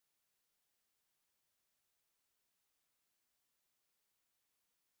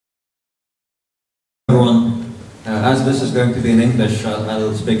Everyone, as this is going to be in English,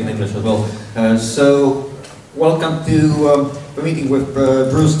 I'll speak in English as well. So, welcome to the meeting with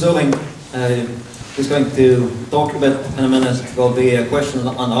Bruce Sterling. He's going to talk a bit in a minute. There'll be a question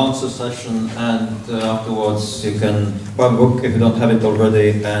and answer session, and afterwards you can buy the book if you don't have it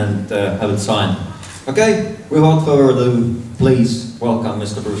already and have it signed. Okay, without further ado, please welcome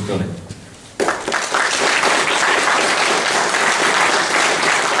Mr. Bruce Sterling.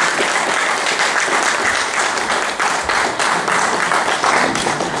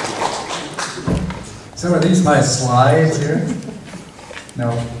 So are these my slides here? No.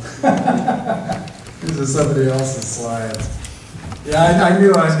 These are somebody else's slides. Yeah, I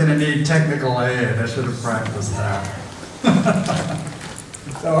knew I was going to need technical aid. I should have practiced that.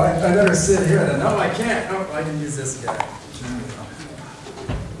 So I better sit here then. No, I can't. No, I can use this guy.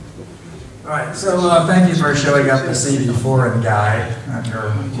 All right, so thank you for showing up this evening, foreign guy, at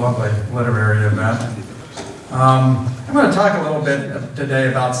your lovely literary event. I'm going to talk a little bit today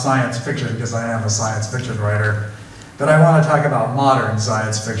about science fiction because I am a science fiction writer, but I want to talk about modern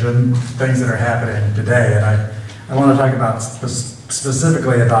science fiction, things that are happening today, and I want to talk about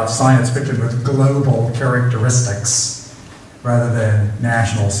specifically about science fiction with global characteristics rather than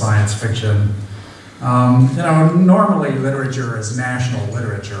national science fiction. You know, normally literature is national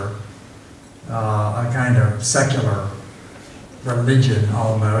literature, a kind of secular religion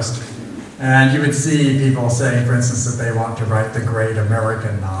almost. And you would see people saying, for instance, that they want to write the great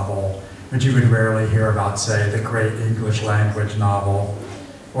American novel, but you would rarely hear about, say, the great English language novel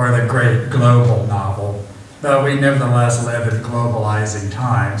or the great global novel. Though we nevertheless live in globalizing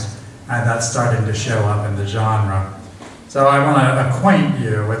times, and that's starting to show up in the genre. So I want to acquaint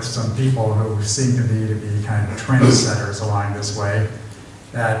you with some people who seem to me to be kind of trendsetters along this way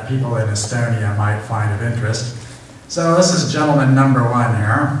that people in Estonia might find of interest. So this is gentleman number one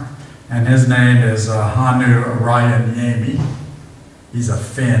here. And his name is Hannu Rajaniemi. He's a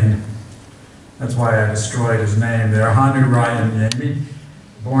Finn. That's why I destroyed his name there. Hannu Rajaniemi,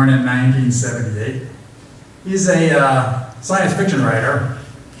 born in 1978. He's a science fiction writer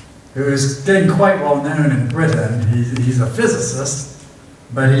who's getting quite well known in Britain. He's a physicist,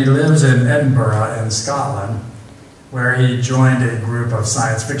 but he lives in Edinburgh in Scotland, where he joined a group of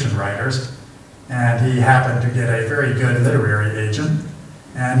science fiction writers. And he happened to get a very good literary agent.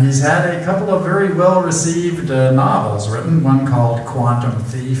 And he's had a couple of very well-received novels written, one called Quantum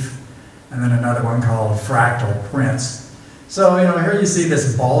Thief, and then another one called Fractal Prince. So, you know, here you see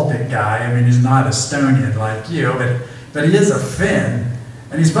this Baltic guy. I mean, he's not Estonian like you, but he is a Finn,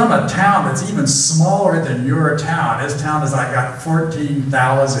 and he's from a town that's even smaller than your town. His town has like got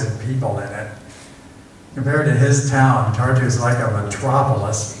 14,000 people in it. Compared to his town, Tartu is like a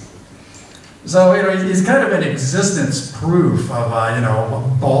metropolis. So, you know, he's kind of an existence proof of, you know,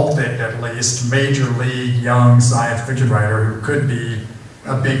 Baltic, at least, major league young science fiction writer who could be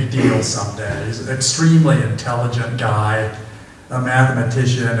a big deal someday. He's an extremely intelligent guy, a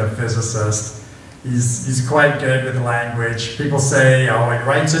mathematician, a physicist. He's quite good with language. People say, oh, he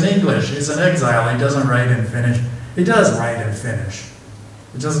writes in English. He's an exile. He doesn't write in Finnish. He does write in Finnish.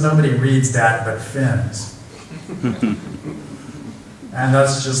 It's just nobody reads that but Finns. And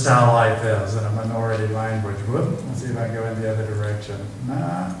that's just how life is in a minority language. Whoop, let's see if I can go in the other direction.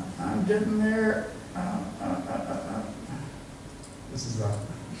 Nah, I'm getting there. This is a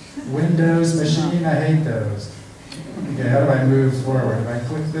Windows machine, I hate those. Okay, how do I move forward? If I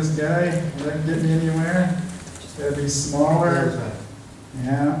click this guy, will that get me anywhere? Gotta be smaller.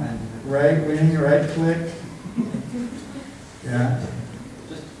 Yeah, right wing, right click. Yeah.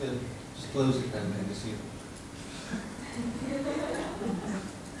 Just close it and maybe see it.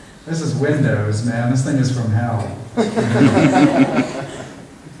 This is Windows, man. This thing is from hell. There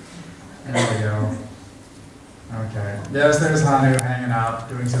we go. Okay. Yes, there's Hannu hanging out,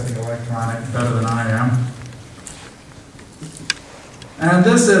 doing something electronic, better than I am. And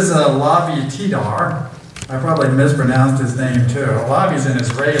this is Lavi Tidar. I probably mispronounced his name too. Lavi's an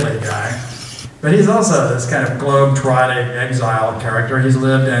Israeli guy, but he's also this kind of globe-trotting exile character. He's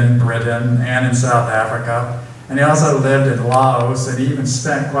lived in Britain and in South Africa. And he also lived in Laos, and he even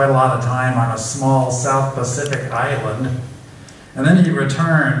spent quite a lot of time on a small South Pacific island. And then he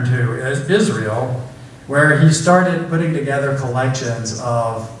returned to Israel, where he started putting together collections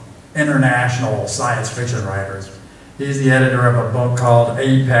of international science fiction writers. He's the editor of a book called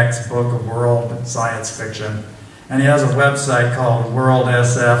Apex Book of World Science Fiction. And he has a website called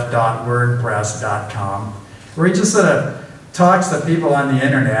worldsf.wordpress.com, where he just sort of talks to people on the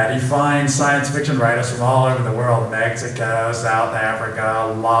internet. He finds science fiction writers from all over the world, Mexico, South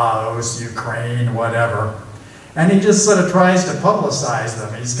Africa, Laos, Ukraine, whatever. And he just sort of tries to publicize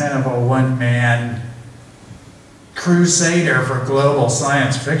them. He's kind of a one-man crusader for global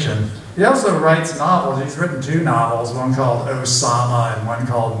science fiction. He also writes novels. He's written 2 novels, one called Osama and one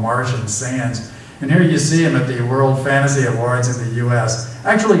called Martian Sands. And here you see him at the World Fantasy Awards in the US,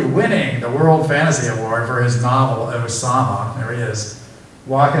 actually winning the World Fantasy Award for his novel Osama. There he is,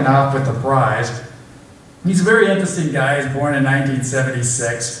 walking off with the prize. He's a very interesting guy. He's born in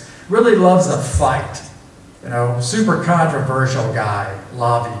 1976. Really loves a fight. You know, super controversial guy,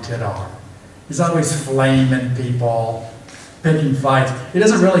 la-vie-tidar. He's always flaming people, picking fights. He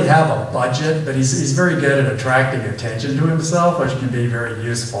doesn't really have a budget, but he's very good at attracting attention to himself, which can be very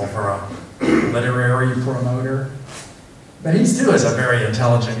useful for a literary promoter. But he too is a very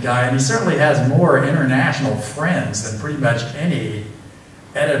intelligent guy, and he certainly has more international friends than pretty much any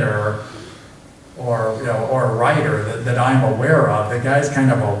editor or writer that I'm aware of. The guy's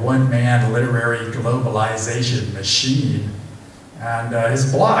kind of a one-man literary globalization machine. And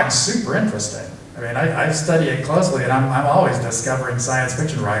his blog's super interesting. I mean, I study it closely, and I'm always discovering science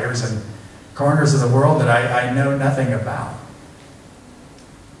fiction writers in corners of the world that I know nothing about.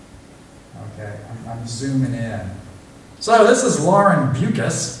 Okay, I'm zooming in. So this is Lauren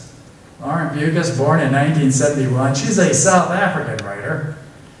Bucas. Lauren Bucas, born in 1971. She's a South African writer.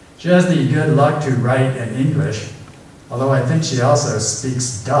 She has the good luck to write in English, although I think she also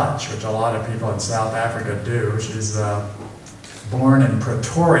speaks Dutch, which a lot of people in South Africa do. She's born in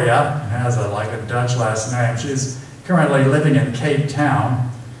Pretoria, has like a Dutch last name. She's currently living in Cape Town.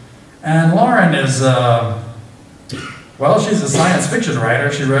 And Lauren is, well, she's a science fiction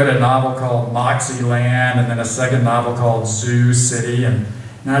writer. She wrote a novel called Moxieland, and then a second novel called Zoo City, and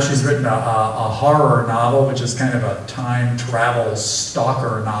now she's written a horror novel, which is kind of a time travel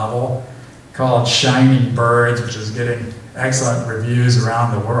stalker novel called Shining Birds, which is getting excellent reviews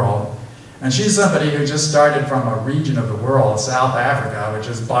around the world. And she's somebody who just started from a region of the world, South Africa, which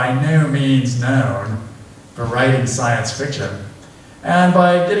is by no means known for writing science fiction. And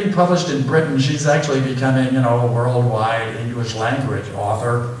by getting published in Britain, she's actually becoming, you know, a worldwide English language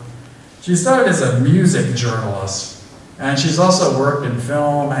author. She started as a music journalist, and she's also worked in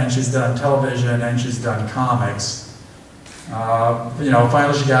film, and she's done television, and she's done comics. You know,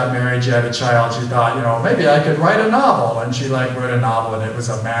 finally she got married, she had a child, she thought, you know, maybe I could write a novel, and she like wrote a novel, and it was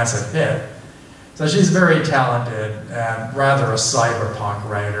a massive hit. So she's very talented and rather a cyberpunk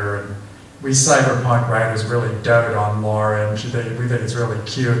writer, and we cyberpunk writers really dote on Lauren. We think it's really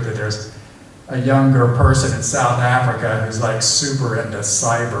cute that there's a younger person in South Africa who's like super into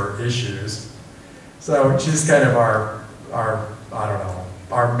cyber issues. So she's kind of our I don't know,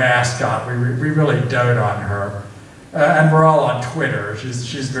 our mascot. We really dote on her. And we're all on Twitter.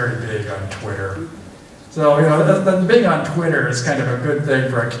 She's very big on Twitter. So, you know, being on Twitter is kind of a good thing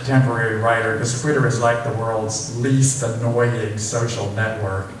for a contemporary writer, because Twitter is like the world's least annoying social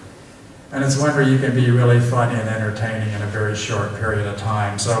network. And it's one where you can be really funny and entertaining in a very short period of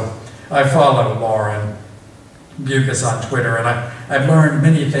time. So I follow Lauren Bucas on Twitter, and I've learned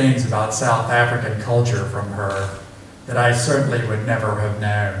many things about South African culture from her that I certainly would never have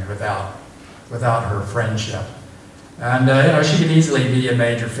known without her friendship. And you know, she could easily be a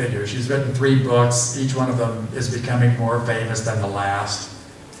major figure. She's written 3 books. Each one of them is becoming more famous than the last.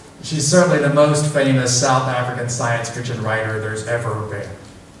 She's certainly the most famous South African science fiction writer there's ever been.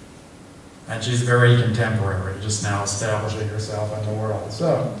 And she's very contemporary, just now establishing herself in the world.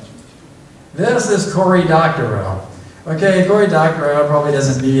 So, this is Cory Doctorow. Okay, Cory Doctorow probably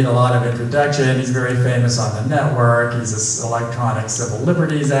doesn't need a lot of introduction. He's very famous on the network. He's an electronic civil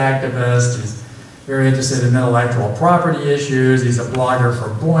liberties activist. He's very interested in intellectual property issues. He's a blogger for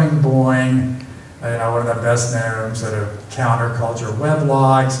Boing Boing, you know, one of the best known sort of counterculture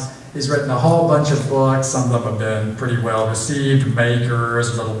weblogs. He's written a whole bunch of books. Some of them have been pretty well received.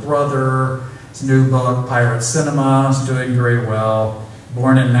 Makers, Little Brother, his new book, Pirate Cinema, is doing very well.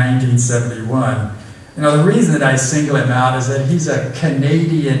 Born in 1971. You know, the reason that I single him out is that he's a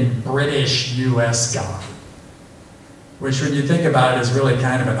Canadian-British-US guy, which when you think about it is really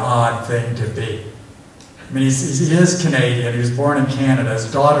kind of an odd thing to be. I mean, he is Canadian. He was born in Canada. His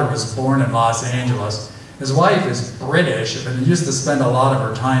daughter was born in Los Angeles. His wife is British, but he used to spend a lot of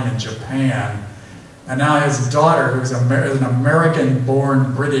her time in Japan. And now his daughter, who's an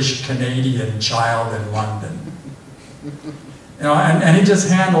American-born British-Canadian child in London. You know, and he just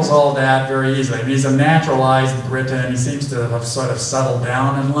handles all that very easily. I mean, he's a naturalized Briton. He seems to have sort of settled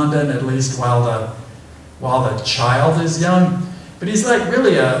down in London, at least while the child is young. But he's like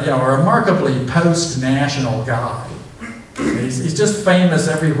really a remarkably post-national guy. He's just famous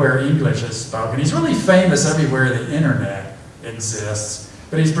everywhere English is spoken. He's really famous everywhere the internet exists.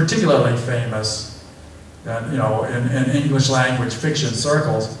 But he's particularly famous, you know, in English language fiction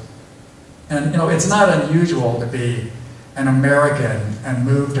circles. And it's not unusual to be an American and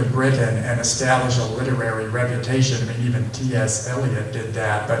move to Britain and establish a literary reputation. I mean, even T.S. Eliot did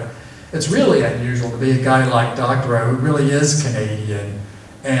that, but it's really unusual to be a guy like Doctorow who really is Canadian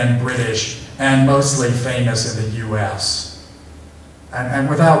and British and mostly famous in the U.S. And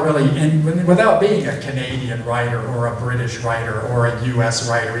without being a Canadian writer or a British writer or a U.S.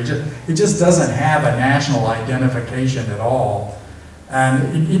 writer, he just doesn't have a national identification at all.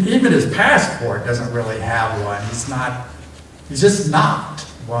 And even his passport doesn't really have one. He's just not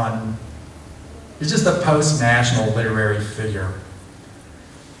one. He's just a post-national literary figure.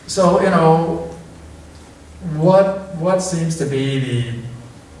 So, what seems to be the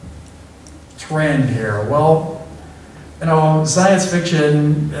trend here? Well, science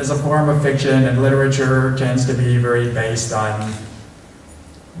fiction as a form of fiction and literature tends to be very based on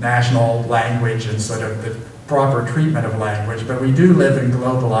national language and sort of the proper treatment of language, but we do live in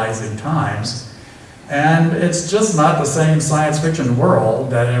globalizing times, and it's just not the same science fiction world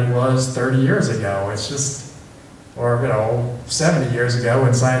that it was 30 years ago. It's just, or 70 years ago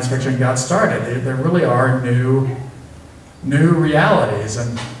when science fiction got started. There really are new realities,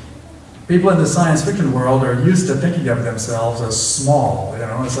 and people in the science fiction world are used to thinking of themselves as small.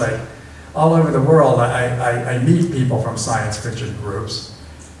 It's like all over the world I meet people from science fiction groups,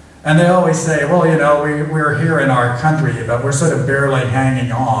 and they always say, well, we're here in our country, but we're sort of barely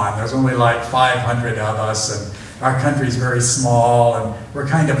hanging on. There's only like 500 of us, and our country's very small, and we're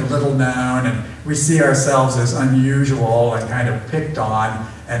kind of little known, and we see ourselves as unusual and kind of picked on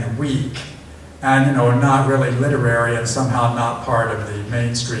and weak. And not really literary and somehow not part of the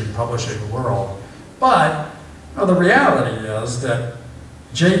mainstream publishing world. But the reality is that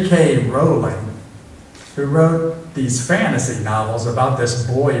J.K. Rowling, who wrote these fantasy novels about this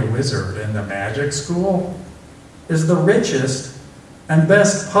boy wizard in the magic school, is the richest and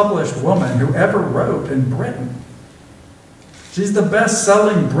best published woman who ever wrote in Britain. She's the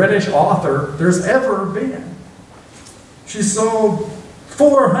best-selling British author there's ever been. She sold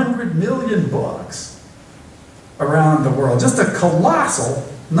 400 million books around the world, just a colossal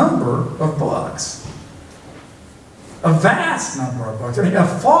number of books. A vast number of books,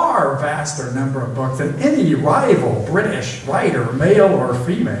 a far vaster number of books than any rival British writer, male or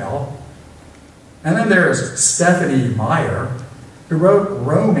female. And then there's Stephanie Meyer, who wrote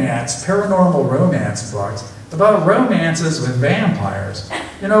paranormal romance books about romances with vampires,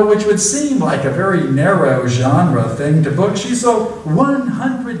 which would seem like a very narrow genre thing to book. She sold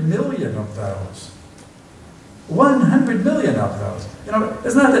 100 million of those. 100 million of those.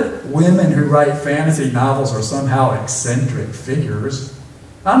 It's not that women who write fantasy novels are somehow eccentric figures.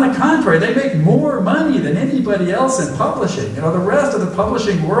 On the contrary, they make more money than anybody else in publishing. The rest of the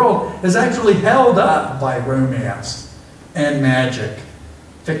publishing world is actually held up by romance and magic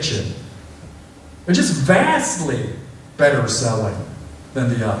fiction. They're just vastly better selling than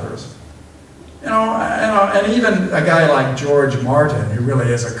the others. And even a guy like George Martin, who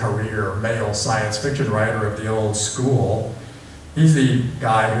really is a career male science fiction writer of the old school, he's the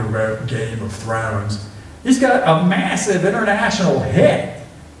guy who wrote Game of Thrones. He's got a massive international hit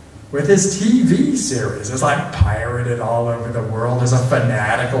with his TV series. It's like pirated all over the world. There's a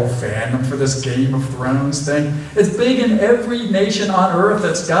fanatical fandom for this Game of Thrones thing. It's big in every nation on earth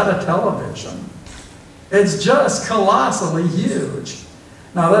that's got a television. It's just colossally huge.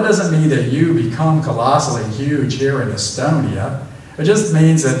 Now, that doesn't mean that you become colossally huge here in Estonia. It just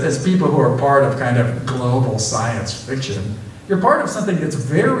means that as people who are part of kind of global science fiction, you're part of something that's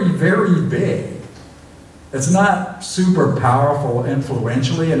very, very big. It's not super powerful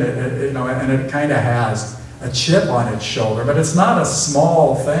influentially, and it kind of has a chip on its shoulder, but it's not a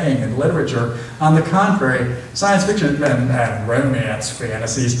small thing in literature. On the contrary, science fiction and romance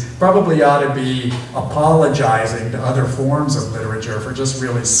fantasies probably ought to be apologizing to other forms of literature for just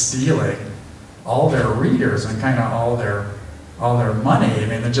really stealing all their readers and kind of all their money. I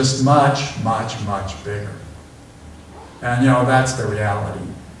mean, they're just much, much, much bigger. And that's the reality.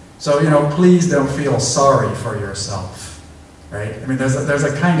 So please don't feel sorry for yourself. Right? I mean, there's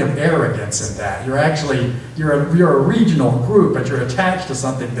a kind of arrogance in that. You're a regional group, but you're attached to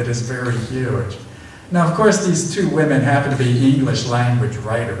something that is very huge. Now, of course, these two women happen to be English language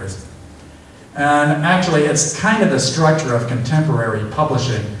writers. And actually, it's kind of the structure of contemporary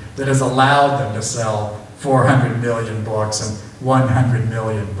publishing that has allowed them to sell 400 million books and 100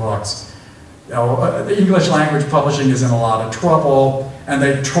 million books. The English language publishing is in a lot of trouble, and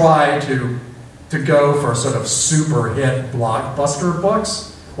they try to go for sort of super hit blockbuster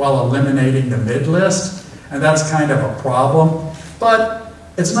books while eliminating the mid-list, and that's kind of a problem. But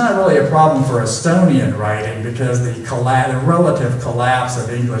it's not really a problem for Estonian writing because the relative collapse of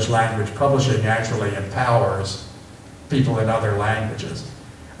English language publishing actually empowers people in other languages.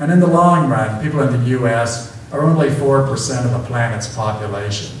 And in the long run, people in the US are only 4% of the planet's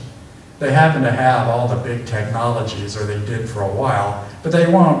population. They happen to have all the big technologies, or they did for a while, but they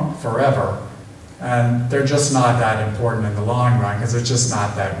won't forever. And they're just not that important in the long run because there's just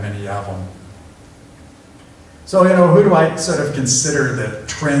not that many of them. So, who do I sort of consider the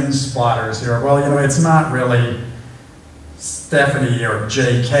trend spotters here? Well, it's not really Stephanie or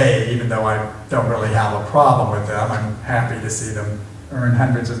JK, even though I don't really have a problem with them. I'm happy to see them earn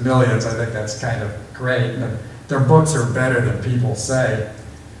hundreds of millions. I think that's kind of great. Their books are better than people say.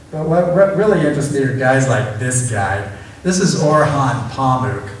 But what really interests me are guys like this guy. This is Orhan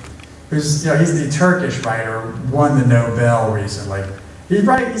Pamuk, who's, he's the Turkish writer, won the Nobel recently.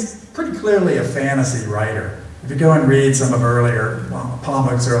 He's pretty clearly a fantasy writer. If you go and read some of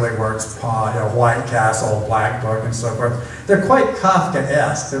Pamuk's early works, White Castle, Black Book, and so forth, they're quite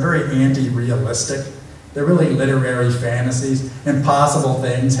Kafkaesque. They're very anti-realistic. They're really literary fantasies. Impossible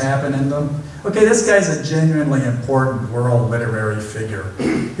things happen in them. Okay, this guy's a genuinely important world literary figure.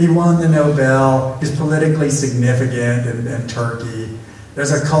 He won the Nobel. He's politically significant in Turkey.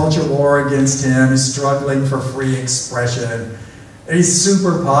 There's a culture war against him. He's struggling for free expression. He's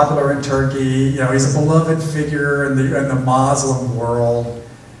super popular in Turkey. He's a beloved figure in the Muslim world.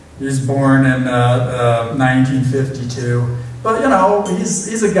 He was born in 1952. But,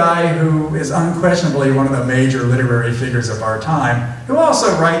 he's a guy who is unquestionably one of the major literary figures of our time, who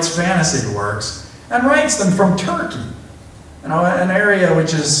also writes fantasy works, and writes them from Turkey, an area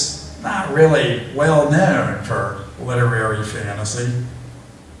which is not really well known for literary fantasy.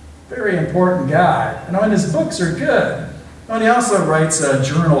 Very important guy. And his books are good. And he also writes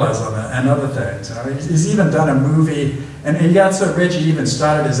journalism and other things. He's even done a movie, and he got so rich he even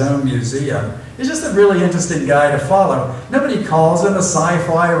started his own museum. He's just a really interesting guy to follow. Nobody calls him a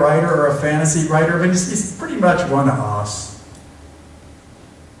sci-fi writer or a fantasy writer, but he's pretty much one of us.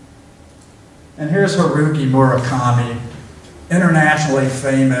 And here's Haruki Murakami, internationally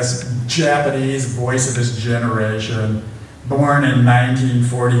famous Japanese voice of his generation, born in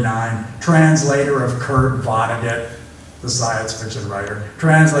 1949, translator of Kurt Vonnegut, the science fiction writer,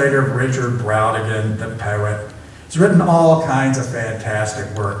 translator of Richard Brautigan, the poet. He's written all kinds of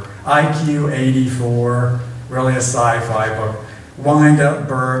fantastic work. IQ 84, really a sci-fi book. Wind Up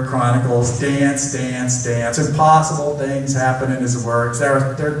Bird Chronicles, Dance, Dance, Dance. Impossible things happen in his works.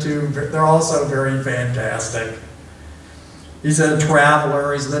 They're also very fantastic. He's a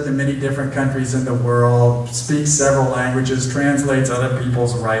traveler. He's lived in many different countries in the world, speaks several languages, translates other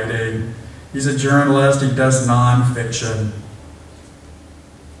people's writing. He's a journalist. He does nonfiction.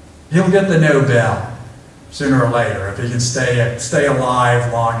 He'll get the Nobel sooner or later if he can stay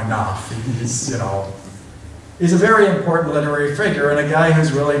alive long enough. He's a very important literary figure and a guy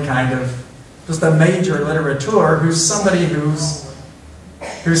who's really kind of just a major literateur, who's somebody whose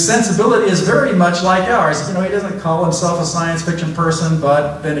sensibility is very much like ours. He doesn't call himself a science fiction person,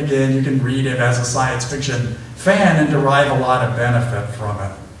 but then again, you can read him as a science fiction fan and derive a lot of benefit from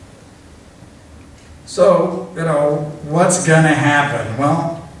it. So, what's going to happen?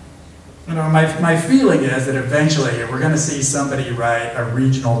 Well, my feeling is that eventually we're going to see somebody write a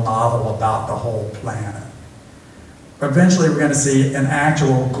regional novel about the whole planet. Eventually we're going to see an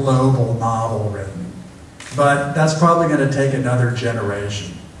actual global novel written. But that's probably going to take another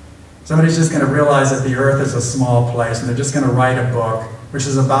generation. Somebody's just going to realize that the Earth is a small place, and they're just going to write a book which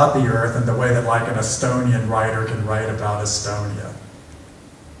is about the Earth in the way that like an Estonian writer can write about Estonia.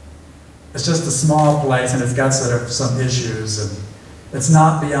 It's just a small place, and it's got sort of some issues, and it's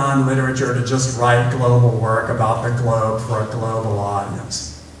not beyond literature to just write global work about the globe for a global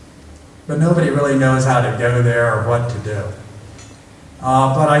audience. But nobody really knows how to go there or what to do.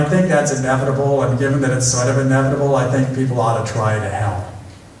 But I think that's inevitable, and given that it's sort of inevitable, I think people ought to try to help.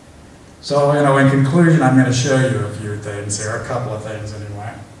 So, in conclusion, I'm going to show you a few things here, a couple of things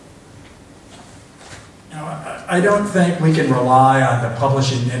anyway. I don't think we can rely on the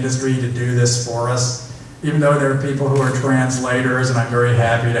publishing industry to do this for us, even though there are people who are translators, and I'm very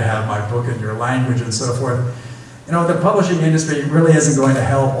happy to have my book in your language and so forth. The publishing industry really isn't going to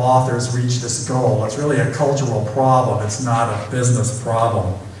help authors reach this goal. It's really a cultural problem. It's not a business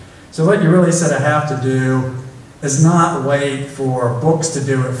problem. So what you really sort of have to do is not wait for books to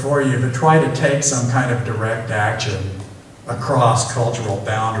do it for you, but try to take some kind of direct action across cultural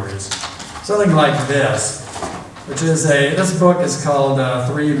boundaries. Something like this, which is this book is called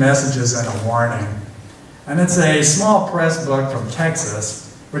 3 Messages and a Warning. And it's a small press book from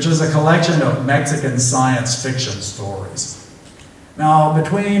Texas, which is a collection of Mexican science fiction stories. Now,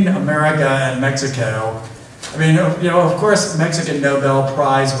 between America and Mexico, I mean, of course, Mexican Nobel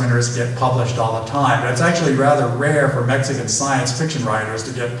Prize winners get published all the time, but it's actually rather rare for Mexican science fiction writers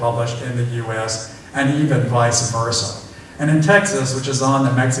to get published in the US, and even vice versa. And in Texas, which is on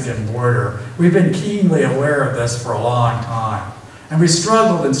the Mexican border, we've been keenly aware of this for a long time. And we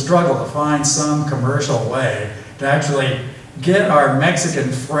struggled and struggled to find some commercial way to actually get our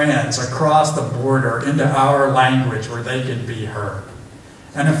Mexican friends across the border into our language where they could be heard.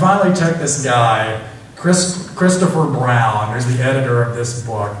 And it finally took this guy, Christopher Brown, who's the editor of this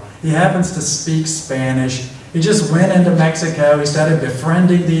book. He happens to speak Spanish. He just went into Mexico. He started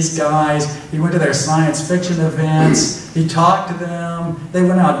befriending these guys. He went to their science fiction events. He talked to them. They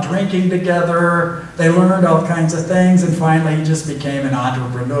went out drinking together. They learned all kinds of things. And finally, he just became an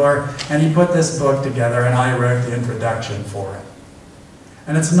entrepreneur. And he put this book together, and I wrote the introduction for it.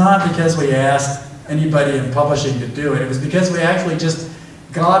 And it's not because we asked anybody in publishing to do it. It was because we actually just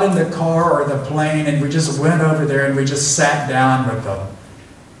got in the car or the plane, and we just went over there, and we just sat down with them.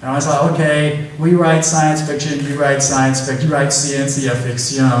 And I was like, okay, we write science fiction, you write science fiction, you write ciencia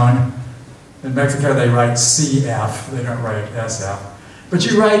ficción. In Mexico, they write CF, they don't write SF. But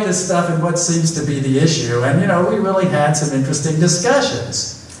you write this stuff in what seems to be the issue, and we really had some interesting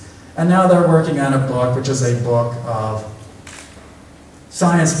discussions. And now they're working on a book, which is a book of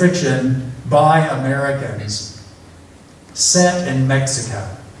science fiction by Americans set in Mexico,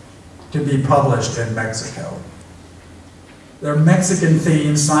 to be published in Mexico. They're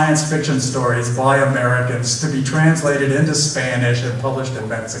Mexican-themed science fiction stories by Americans to be translated into Spanish and published in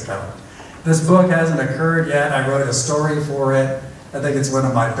Mexico. This book hasn't occurred yet. I wrote a story for it. I think it's one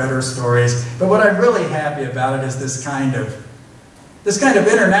of my better stories. But what I'm really happy about it is this kind of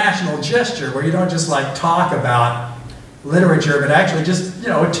international gesture where you don't just like talk about literature, but actually just,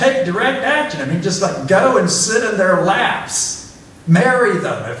 take direct action. I mean, just like go and sit in their laps. Marry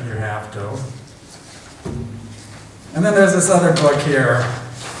them if you have to. And then there's this other book here,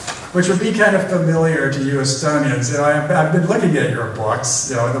 which would be kind of familiar to you Estonians. I've been looking at your books,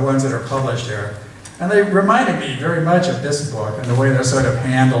 the ones that are published here, and they reminded me very much of this book and the way they're sort of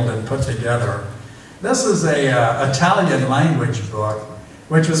handled and put together. This is a Italian language book,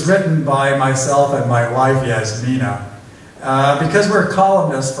 which was written by myself and my wife Yasmina, because we're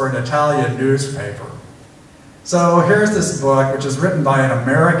columnists for an Italian newspaper. So here's this book, which is written by an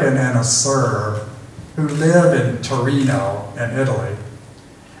American and a Serb, who live in Torino, in Italy.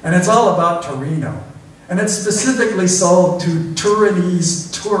 And it's all about Torino. And it's specifically sold to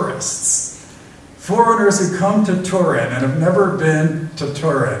Turinese tourists. Foreigners who come to Turin and have never been to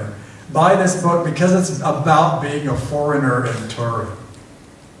Turin buy this book because it's about being a foreigner in Turin.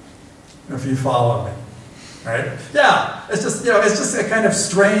 If you follow me. Right? Yeah, it's just a kind of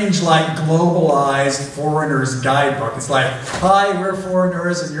strange, like, globalized foreigners guidebook. It's like, hi, we're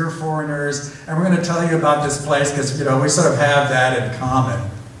foreigners and you're foreigners, and we're going to tell you about this place because, we sort of have that in common.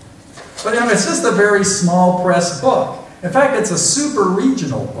 But, it's just a very small press book. In fact, it's a super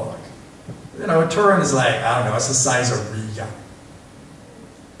regional book. Turin is like, I don't know, it's the size of Riga.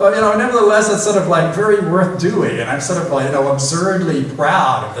 But, nevertheless, it's sort of like very worth doing, and I'm sort of like, absurdly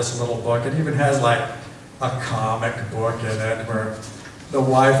proud of this little book. It even has like a comic book in it where the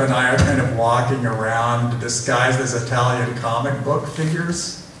wife and I are kind of walking around disguised as Italian comic book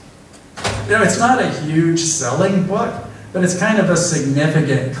figures. It's not a huge selling book, but it's kind of a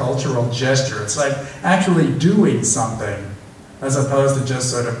significant cultural gesture. It's like actually doing something as opposed to just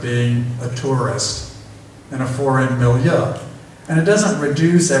sort of being a tourist in a foreign milieu. And it doesn't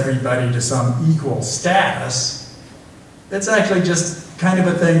reduce everybody to some equal status. It's actually just kind of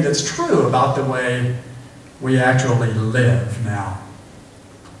a thing that's true about the way we actually live now.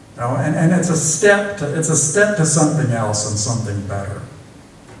 And it's a step to something else and something better.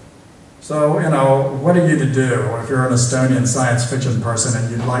 So, what are you to do if you're an Estonian science fiction person and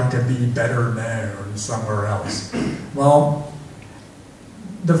you'd like to be better known somewhere else? Well,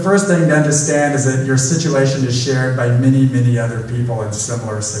 the first thing to understand is that your situation is shared by many, many other people in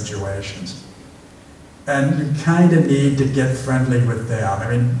similar situations. And you kind of need to get friendly with them.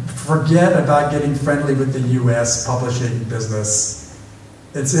 I mean, forget about getting friendly with the US publishing business.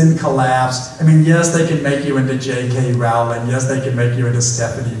 It's in collapse. I mean, yes, they can make you into J.K. Rowling. Yes, they can make you into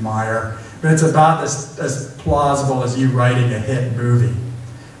Stephanie Meyer. But it's about as plausible as you writing a hit movie.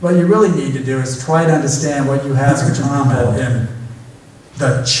 What you really need to do is try to understand what you have in common in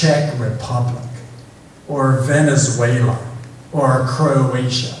the Czech Republic, or Venezuela, or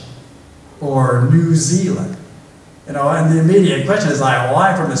Croatia, or New Zealand. And the immediate question is like, well,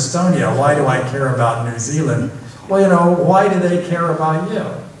 I'm from Estonia, why do I care about New Zealand? Well, why do they care about you?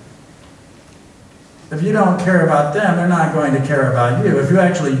 If you don't care about them, they're not going to care about you. If you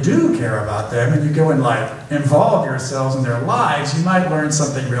actually do care about them and you go and like involve yourselves in their lives, you might learn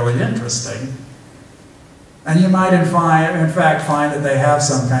something really interesting. And you might in fact find that they have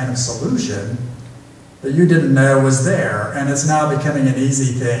some kind of solution that you didn't know was there, and it's now becoming an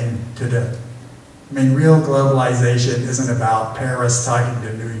easy thing to do. I mean, real globalization isn't about Paris talking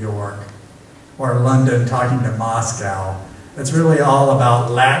to New York or London talking to Moscow. It's really all about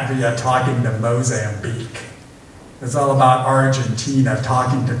Latvia talking to Mozambique. It's all about Argentina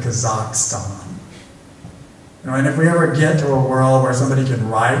talking to Kazakhstan. You know, and if we ever get to a world where somebody can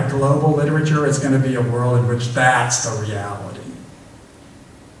write global literature, it's going to be a world in which that's the reality.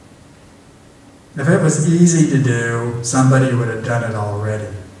 If it was easy to do, somebody would have done it already.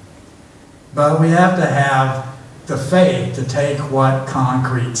 But we have to have the faith to take what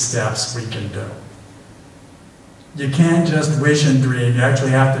concrete steps we can do. You can't just wish and dream. You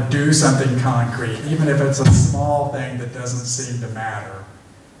actually have to do something concrete, even if it's a small thing that doesn't seem to matter.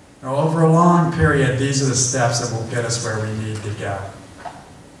 Now, over a long period, these are the steps that will get us where we need to go.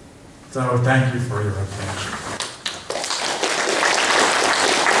 So thank you for your attention.